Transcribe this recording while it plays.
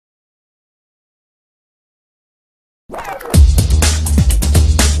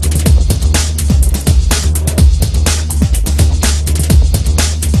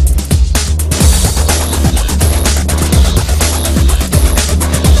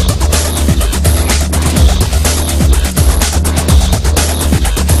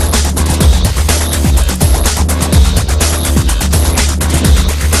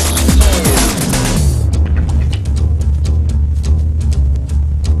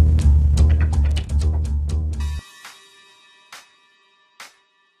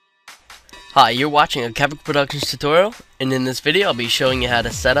Hi, you're watching a Kevin Productions tutorial, and in this video I'll be showing you how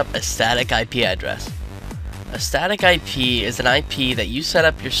to set up a static IP address. A static IP is an IP that you set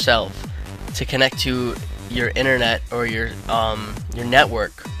up yourself to connect to your internet or your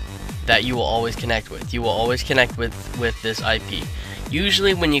network that you will always connect with. You will always connect with this IP.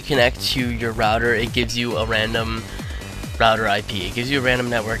 Usually when you connect to your router, it gives you a random router IP. It gives you a random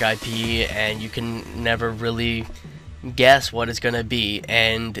network IP, and you can never really guess what it's going to be.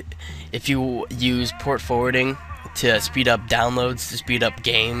 And if you use port forwarding to speed up downloads, to speed up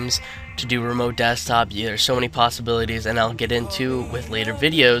games, to do remote desktop, there's so many possibilities, and I'll get into with later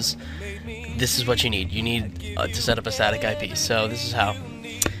videos. This is what you need. You need to set up a static IP. So this is how.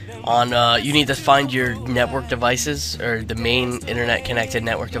 You need to find your network devices, or the main internet connected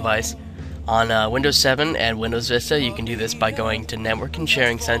network device. On Windows 7 and Windows Vista, you can do this by going to Network and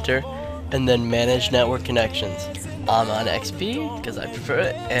Sharing Center and then Manage Network Connections. I'm on XP because I prefer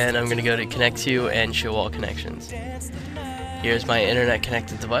it, and I'm going to go to Connect to and Show All Connections. Here's my internet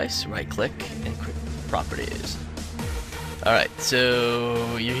connected device. Right click and click Properties. Alright,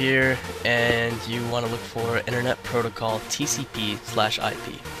 so you're here and you want to look for Internet Protocol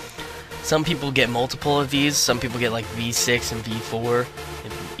TCP/IP. Some people get multiple of these. Some people get like V6 and V4,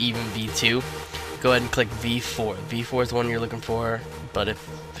 and even V2. Go ahead and click V4. V4 is the one you're looking for, but if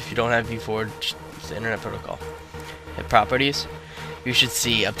you don't have V4, just use the Internet Protocol. Hit Properties. You should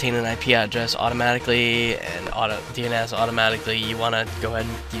see Obtain an IP address automatically and DNS automatically. You want to go ahead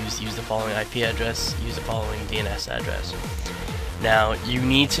and use the following IP address, use the following DNS address. Now, you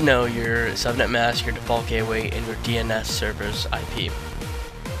need to know your subnet mask, your default gateway, and your DNS server's IP.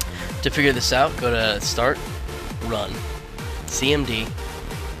 To figure this out, go to Start, Run, CMD.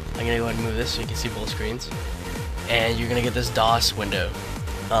 I'm going to go ahead and move this so you can see both screens. And you're going to get this DOS window.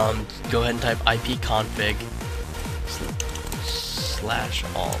 Go ahead and type ipconfig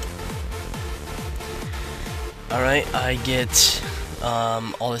 /all. Alright, I get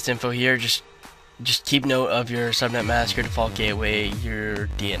all this info here. Just keep note of your subnet mask, your default gateway, your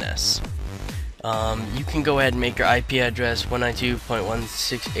DNS. You can go ahead and make your IP address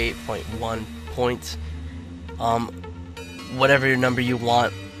 192.168.1 point, whatever your number you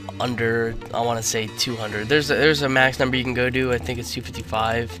want, under, I want to say 200. There's a max number you can go to. I think it's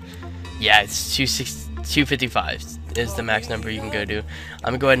 255. Yeah, it's 255 is the max number you can go to. I'm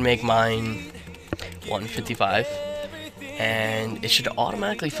gonna go ahead and make mine 155, and it should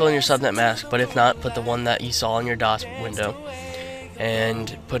automatically fill in your subnet mask. But if not, put the one that you saw in your DOS window,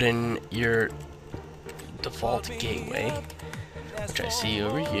 and put in your default gateway, which I see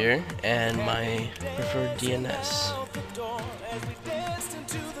over here, and my preferred DNS.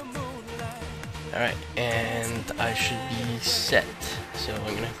 Alright, and I should be set. So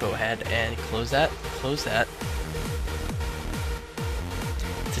I'm gonna go ahead and close that.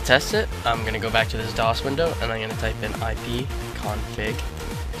 To test it, I'm gonna go back to this DOS window, and I'm gonna type in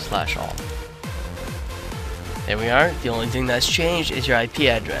ipconfig/all. There we are. The only thing that's changed is your IP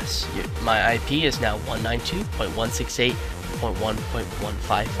address. My IP is now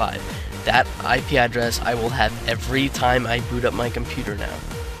 192.168.1.155. That IP address I will have every time I boot up my computer now.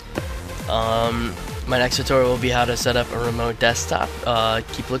 My next tutorial will be how to set up a remote desktop.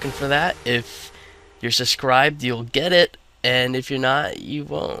 Keep looking for that. If you're subscribed, you'll get it, and if you're not, you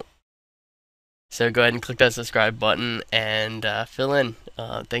won't. So go ahead and click that subscribe button and fill in.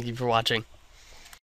 Thank you for watching.